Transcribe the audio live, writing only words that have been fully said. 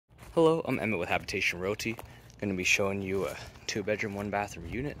Hello, I'm Emmett with Habitation Realty. Going to be showing you a 2-bedroom, 1-bathroom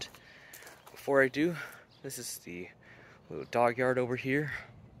unit. Before I do, this is the little dog yard over here.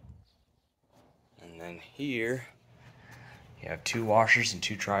 And then here, you have 2 washers and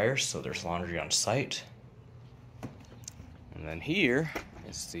 2 dryers, so there's laundry on site. And then here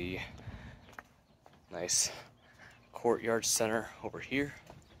is the nice courtyard center over here.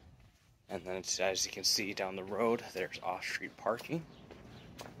 And then as you can see down the road, there's off-street parking.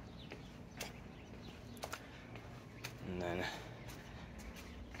 And then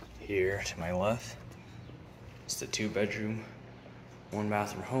here to my left, it's the 2-bedroom,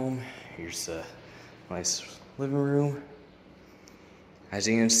 1-bathroom home. Here's a nice living room. As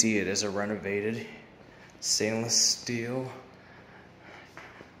you can see, it is a renovated stainless steel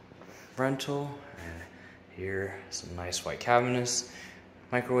rental. And here, some nice white cabinets,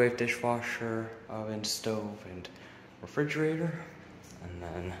 microwave, dishwasher, oven, stove, and refrigerator. And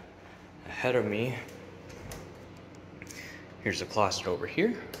then ahead of me, here's a closet over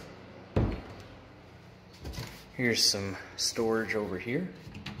here. Here's some storage over here.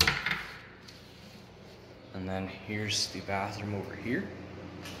 And then here's the bathroom over here.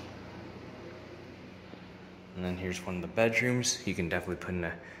 And then here's one of the bedrooms. You can definitely put in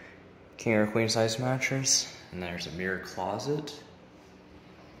a king or queen size mattress. And there's a mirror closet.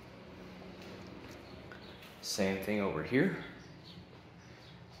 Same thing over here.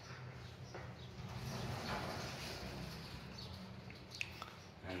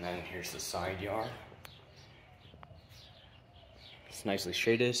 And then here's the side yard. It's nicely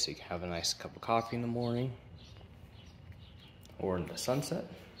shaded, so you can have a nice cup of coffee in the morning or in the sunset.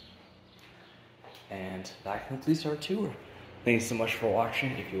 And that completes our tour. Thanks so much for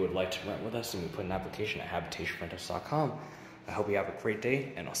watching. If you would like to rent with us, then we put an application at habitationrentals.com. I hope you have a great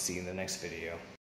day, and I'll see you in the next video.